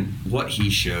 and what he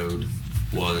showed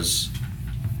was,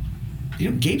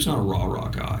 you know, Gabe's not a rah-rah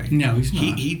guy. No, he's not.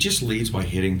 He just leads by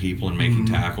hitting people and making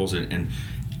tackles, and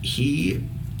he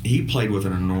played with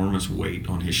an enormous weight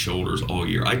on his shoulders all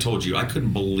year. I told you, I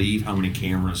couldn't believe how many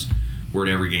cameras were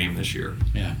at every game this year.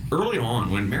 Yeah. Early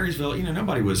on, when Marysville, you know,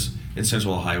 nobody was in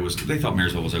Central Ohio, they thought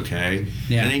Marysville was okay.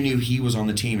 Yeah. And they knew he was on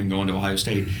the team and going to Ohio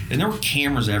State. And there were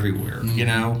cameras everywhere, you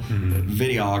know,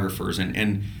 videographers,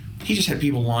 and he just had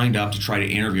people lined up to try to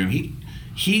interview him.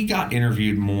 He got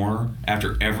interviewed more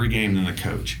after every game than the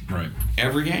coach. Right.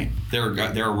 Every game.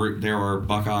 There were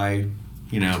Buckeye,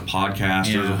 you know,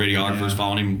 podcasters or videographers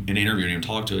following him and interviewing him,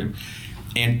 talking to him.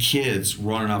 And kids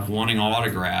running up wanting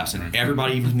autographs, and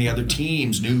everybody even from the other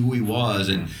teams knew who he was,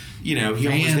 and you know,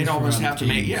 they'd almost have to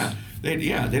make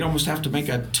they'd almost have to make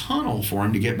a tunnel for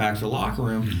him to get back to the locker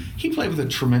room. He played with a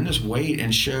tremendous weight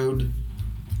and showed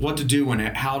what to do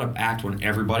how to act when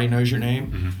everybody knows your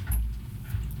name.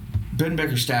 Ben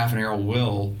Bickerstaff and Errol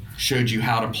Will showed you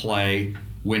how to play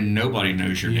when nobody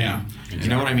knows your name. Exactly. You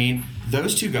know what I mean?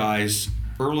 Those two guys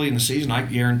early in the season, I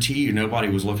guarantee you nobody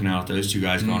was looking out at those two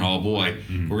guys going, oh boy,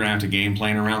 we're going to have to game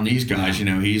plan around these guys. You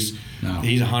know, he's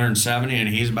 170 and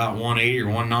he's about 180 or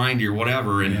 190 or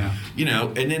whatever. And, you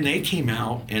know, and then they came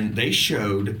out and they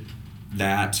showed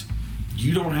that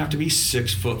you don't have to be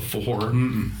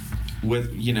 6'4"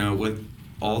 with, you know, with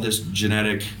all this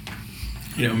genetic,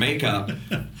 you know, makeup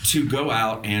to go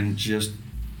out and just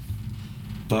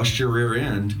bust your rear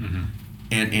end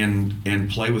and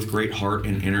play with great heart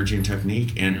and energy and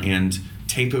technique and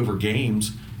take over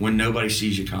games when nobody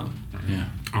sees you coming. Yeah.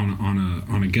 On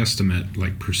a guesstimate,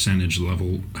 like, percentage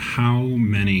level, how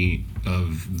many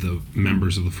of the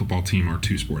members of the football team are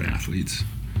two-sport athletes?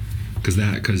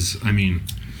 Because I mean,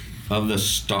 of the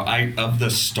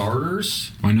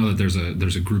starters, I know that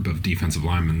there's a group of defensive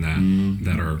linemen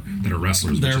that are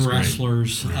wrestlers. They're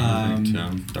wrestlers.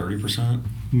 30%.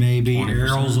 Maybe 20%.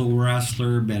 Errol's a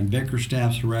wrestler. Ben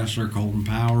Bickerstaff's a wrestler. Colton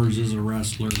Powers is a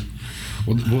wrestler.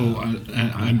 Well,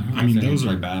 I mean, those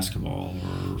are basketball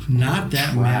or not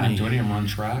that track. many. Do any of them run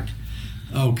track?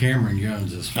 Oh, Cameron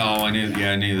Jones is. Oh, I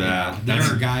knew that. There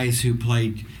are guys who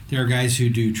played. There are guys who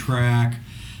do track.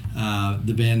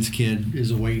 The Ben's kid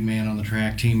is a weight man on the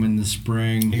track team in the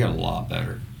spring. He got a lot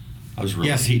better.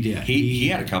 Yes, he did. He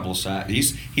had a couple of sacks.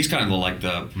 He's kind of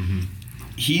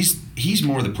he's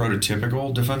more the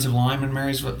prototypical defensive lineman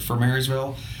for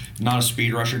Marysville. Not a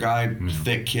speed rusher guy,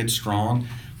 thick kid, strong,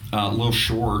 a little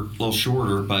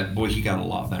shorter, but boy, he got a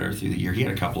lot better through the year. He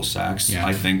had a couple of sacks,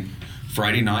 I think,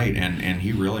 Friday night, and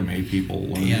he really made people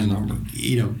learn his number.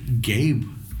 You know, Gabe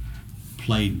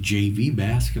played JV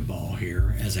basketball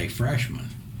here as a freshman,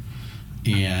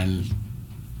 and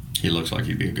he looks like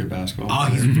he'd be a good basketball player.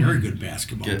 Oh, he's a very good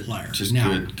basketball player. Just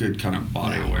good kind of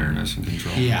body awareness and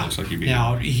control. Yeah. Looks like he'd be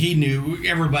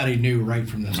everybody knew right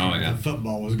from the start that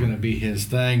football was going to be his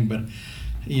thing, but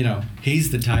you know, he's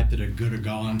the type that could have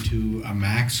gone to a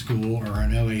MAC school or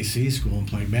an OAC school and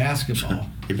played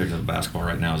basketball. He picked up a basketball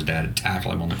right now. His dad would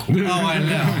tackle him on the court. Oh, I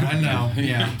know.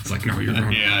 Yeah. It's like, no, you're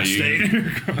going to stay.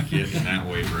 Get in that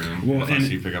weight room. Well, if I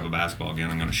see you pick up a basketball again,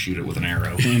 I'm going to shoot it with an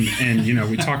arrow. And you know,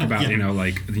 we talk about, you know,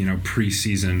 like, you know,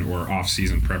 preseason or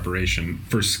off-season preparation.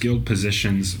 For skilled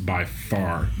positions, by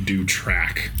far, do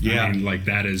track. Yeah. I mean, like,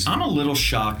 that is... I'm a little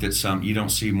shocked that you don't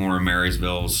see more of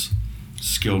Marysville's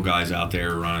skilled guys out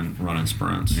there running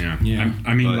sprints. Yeah.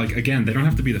 I mean, like, again, they don't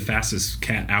have to be the fastest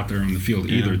cat out there on the field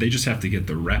either. They just have to get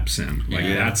the reps in. Like,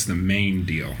 that's the main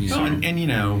deal. Yeah. So, and you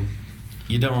know,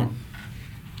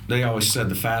 they always said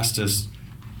the fastest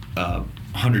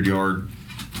 100-yard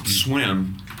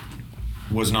swim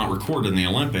was not recorded in the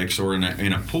Olympics or in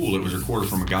a pool. It was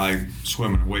recorded from a guy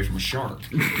swimming away from a shark.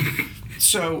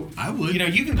 So, you know,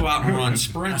 you can go out and run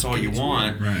sprints all you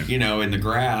want, you know, in the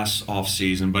grass off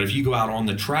season, but if you go out on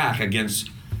the track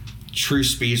against true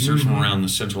speedsters from around the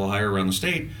Central Ohio, around the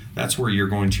state, that's where you're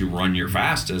going to run your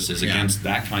fastest is against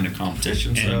that kind of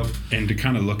competition. And to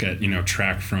kind of look at, you know,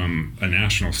 track from a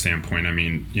national standpoint, I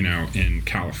mean, you know, in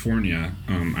California,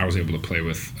 I was able to play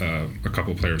with a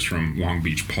couple players from Long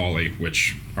Beach Poly,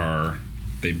 which are...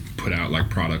 They put out like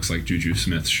products like Juju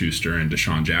Smith-Schuster and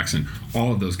Deshaun Jackson.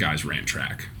 All of those guys ran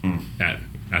track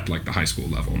at like the high school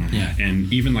level. Yeah.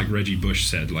 And even like Reggie Bush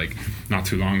said, like not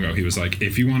too long ago, he was like,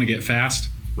 if you want to get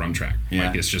fast, run track. Yeah.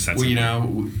 Like it's just that. Well, you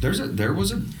know, there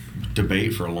was a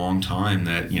debate for a long time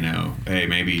that, you know, hey,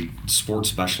 maybe sports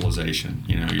specialization.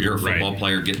 You know, you're a football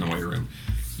player, get in the weight room.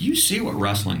 You see what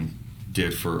wrestling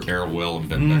did for Errol Will and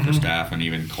Ben Bickerstaff and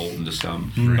even Colton to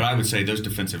some. But I would say those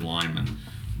defensive linemen,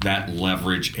 that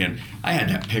leverage, and I had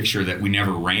that picture that we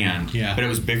never ran, but it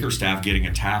was Bickerstaff getting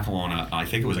a tackle on I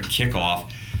think it was a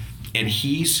kickoff, and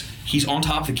he's on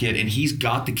top of the kid and he's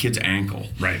got the kid's ankle.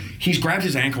 Right. He's grabbed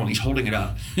his ankle and he's holding it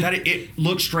up. That it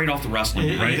looks straight off the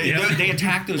wrestling. Right. They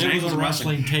attack those ankles. It was a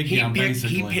wrestling takedown,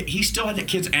 basically. He still had the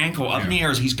kid's ankle up in the air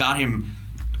as he's got him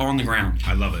on the ground.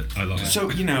 I love it.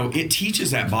 So, you know, it teaches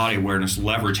that body awareness,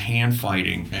 leverage, hand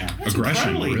fighting. Yeah.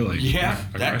 Aggression, really. Yeah,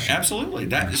 absolutely.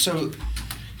 So,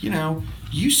 you know,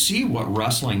 you see what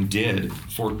wrestling did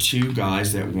for two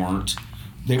guys that weren't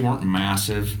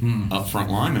massive up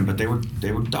front linemen, but they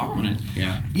were dominant.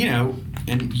 Yeah. You know,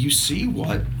 and you see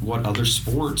what other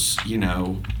sports, you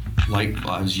know, like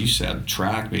as you said,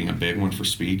 track being a big one for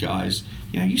speed guys.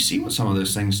 You know, you see what some of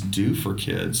those things do for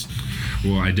kids.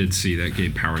 Well, I did see that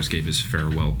Gabe Powers gave his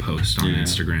farewell post on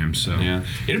Instagram. So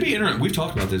it'll be interesting. We've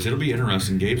talked about this. It'll be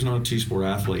interesting. Gabe's not a two-sport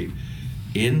athlete.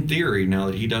 In theory, now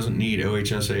that he doesn't need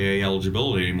OHSAA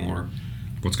eligibility anymore,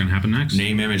 what's going to happen next?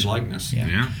 Name, image, likeness.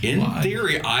 Yeah. In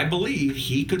theory, I believe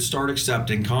he could start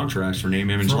accepting contracts for name,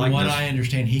 image, likeness. From what I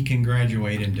understand, he can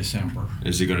graduate in December.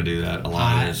 Is he going to do that? A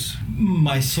lot of this.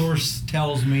 My source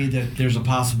tells me that there's a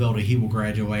possibility he will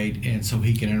graduate, and so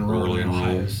he can enroll in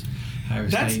Ohio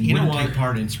State. You know what? Take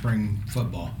part in spring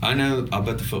football. I know. I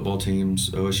bet the football teams,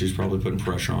 OSU's probably putting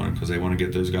pressure on him because they want to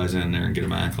get those guys in there and get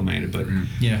them acclimated. But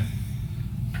yeah.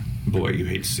 Boy, you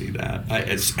hate to see that.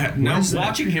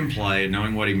 Watching him play,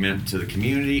 knowing what he meant to the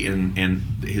community and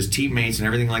his teammates and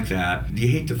everything like that, you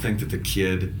hate to think that the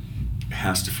kid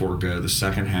has to forego the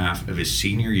second half of his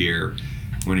senior year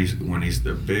when he's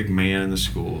the big man in the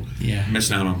school,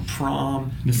 missing out on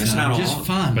prom, missing out on just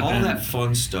fun, all that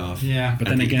fun stuff. Yeah, but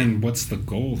then again, what's the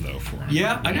goal though for him?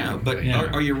 Yeah, I know. But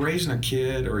are you raising a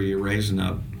kid or are you raising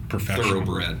a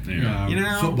thoroughbred?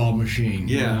 Football machine.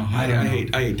 Yeah, I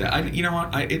hate that. You know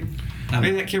what?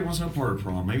 Maybe that kid wants no part of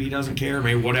prom. Maybe he doesn't care.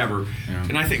 Maybe whatever. Yeah.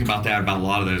 And I think about that about a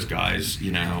lot of those guys.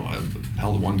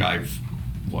 Held one guy,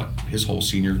 his whole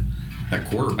senior, that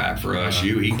quarterback for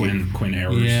OSU. Quinn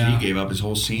Ewers. Yeah. He gave up his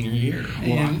whole senior year.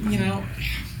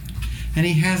 And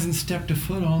he hasn't stepped a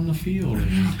foot on the field.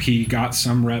 He got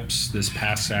some reps this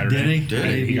past Saturday. Did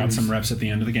he? He got some reps at the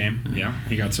end of the game. Yeah,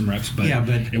 he got some reps, but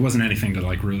it wasn't anything to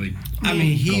really.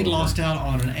 He lost out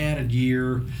on an added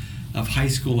year of high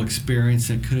school experience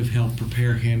that could have helped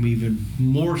prepare him even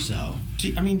more so. Do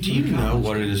you know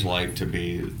what it is like to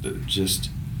be just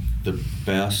the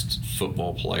best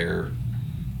football player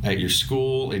at your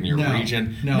school, in your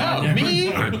region? No, me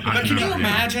either. But can you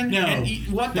imagine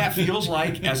what that feels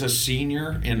like as a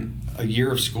senior in a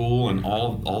year of school and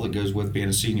all that goes with being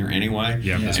a senior anyway?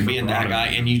 And being that guy,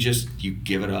 and you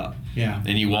give it up. Yeah.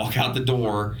 And you walk out the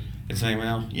door and say,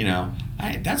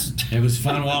 it was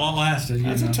fun while it lasted.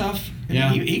 That's a tough.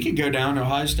 Yeah. He could go down to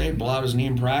Ohio State, blow out his knee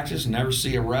in practice, and never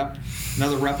see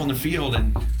another rep on the field.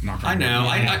 And I know.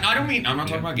 I don't mean. I'm not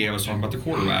talking about Gabe. I was talking about the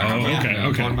quarterback.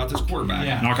 I'm talking about this quarterback.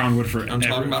 Yeah. Knock on wood for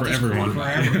everyone.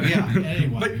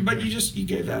 Anyway. But you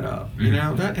gave that up.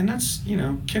 That's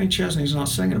Kenny Chesney's not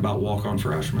singing about walk-on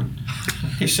freshmen.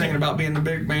 He's singing about being the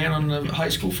big man on the high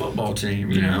school football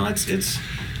team. It's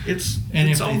if they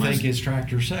think his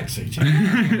tractor's sexy too.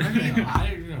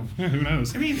 Who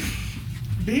knows?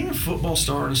 Being a football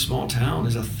star in a small town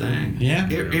is a thing. Yeah.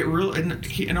 It really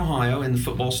in Ohio, in the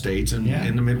football states, and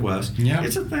in the Midwest,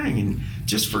 it's a thing. And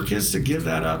just for kids to give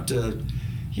that up to,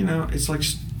 it's like,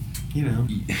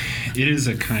 It is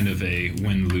a kind of a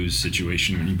win-lose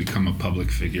situation when you become a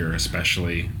public figure,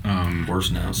 especially.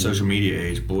 Worse now, social media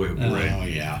age, boy. Oh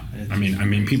yeah.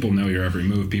 People know your every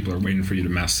move. People are waiting for you to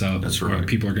mess up. That's right.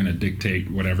 People are going to dictate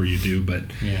whatever you do. But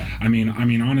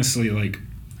honestly, like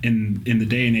in the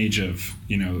day and age of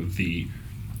the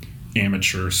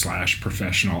amateur /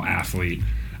 professional athlete,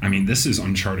 this is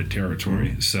uncharted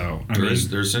territory. So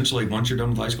there's essentially, once you're done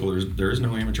with high school, there is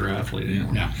no amateur athlete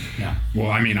anymore. Yeah.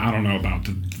 Well, I don't know about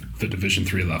the Division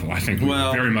III level. I think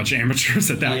we're very much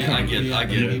amateurs at that point. I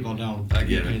get it. People don't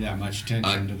pay that much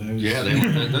attention to those. Yeah,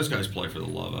 those guys play for the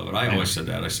love of it. I always said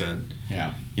that. I said,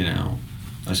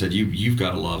 I said you've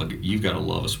got to love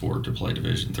a sport to play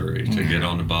Division III, to get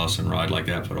on the bus and ride like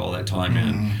that, put all that time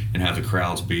in, and have the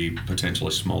crowds be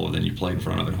potentially smaller than you played in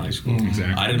front of in high school.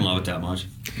 Exactly. I didn't love it that much.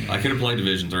 I could have played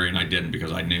Division III and I didn't,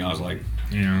 because I knew, I was like,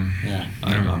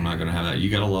 I'm not going to have that.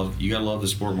 You gotta love the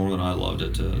sport more than I loved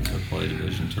it to play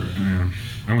Division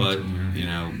III. But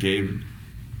Gabe,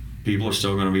 people are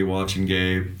still going to be watching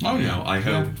Gabe.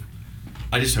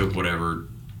 I just hope whatever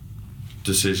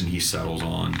decision he settles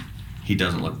on, he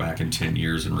doesn't look back in 10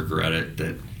 years and regret it,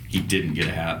 that he didn't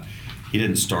he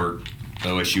didn't start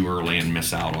OSU early and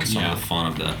miss out on some of the fun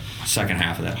of the second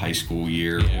half of that high school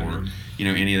year, or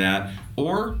any of that.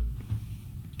 Or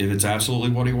if it's absolutely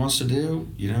what he wants to do,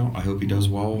 I hope he does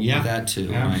well with that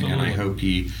too. And I hope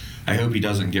he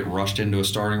doesn't get rushed into a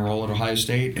starting role at Ohio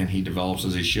State, and he develops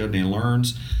as he should and he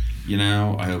learns.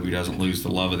 I hope he doesn't lose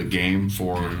the love of the game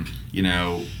for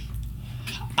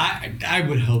I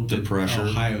would hope that pressure.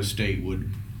 Ohio State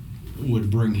would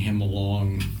bring him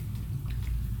along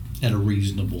at a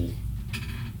reasonable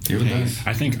pace.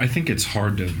 I think it's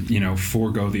hard to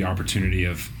forego the opportunity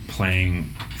of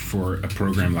playing for a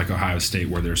program like Ohio State,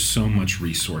 where there's so much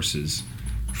resources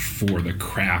for the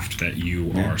craft that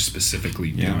you are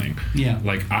specifically doing. Yeah.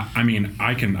 Like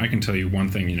I can tell you one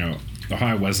thing.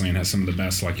 Ohio Wesleyan has some of the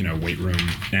best, weight room,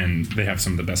 and they have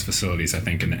some of the best facilities, I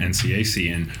think, in the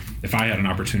NCAC. And if I had an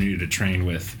opportunity to train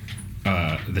with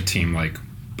the team,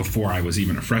 before I was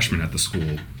even a freshman at the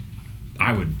school,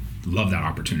 I would love that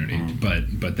opportunity.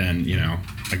 But then,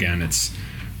 again, it's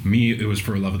me. It was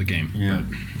for love of the game. Yeah.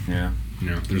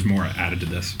 But, there's more added to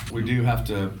this. We do have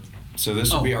to So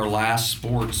this will be our last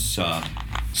sports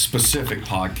specific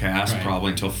podcast,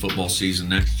 probably until football season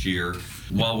next year.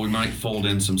 While we might fold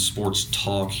in some sports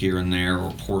talk here and there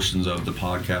or portions of the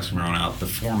podcast from here on out, the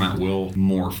format will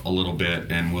morph a little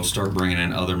bit, and we'll start bringing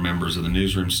in other members of the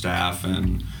newsroom staff,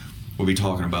 and we'll be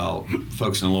talking about,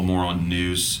 focusing a little more on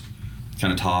news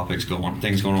kind of topics,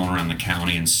 things going on around the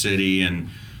county and city, and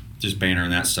just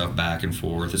bantering that stuff back and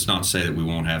forth. It's not to say that we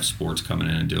won't have sports coming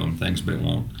in and doing things, but it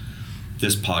won't.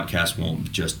 This podcast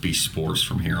won't just be sports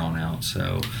from here on out.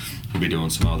 So we'll be doing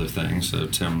some other things. So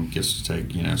Tim gets to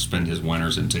take, spend his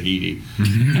winters in Tahiti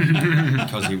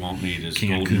because he won't need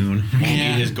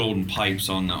his golden pipes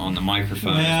on the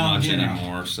microphone as much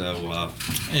anymore. So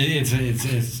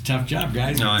it's a tough job,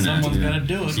 guys. No, someone's got to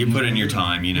do it. You put in your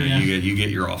time. You get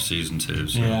your off season too.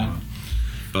 So.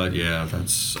 But yeah,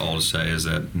 that's all to say is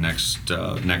that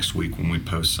next week when we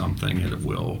post something, it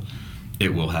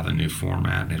will have a new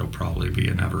format, and it'll probably be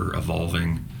an ever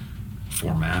evolving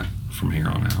format from here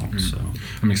on out. Mm-hmm. So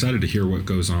I'm excited to hear what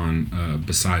goes on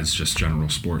besides just general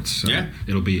sports. So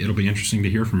it'll be interesting to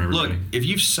hear from everybody. Look, if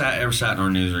you've ever sat in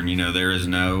our newsroom, there is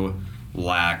no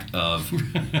lack of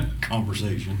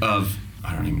conversation of.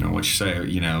 I don't even know what you say.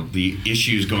 The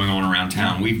issues going on around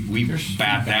town. We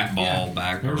bat that ball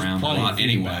back around a lot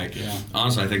anyway.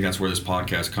 Honestly, I think that's where this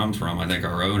podcast comes from. I think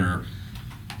our owner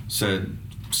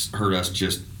heard us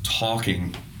just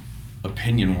talking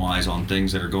opinion-wise on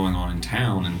things that are going on in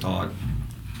town and thought,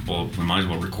 well, we might as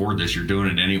well record this. You're doing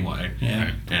it anyway.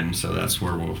 Yeah. And so that's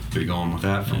where we'll be going with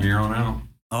that from here on out.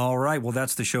 All right. Well,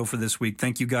 that's the show for this week.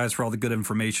 Thank you guys for all the good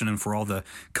information and for all the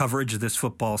coverage this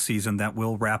football season. That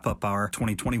will wrap up our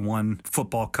 2021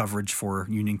 football coverage for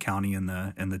Union County and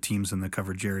the teams in the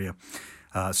coverage area.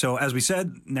 So as we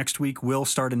said, next week we'll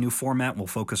start a new format. We'll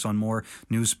focus on more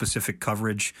news-specific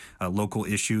coverage, local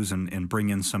issues, and bring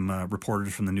in some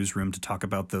reporters from the newsroom to talk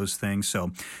about those things.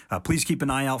 So please keep an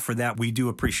eye out for that. We do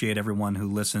appreciate everyone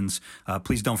who listens.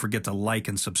 Please don't forget to like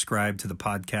and subscribe to the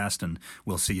podcast, and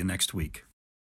we'll see you next week.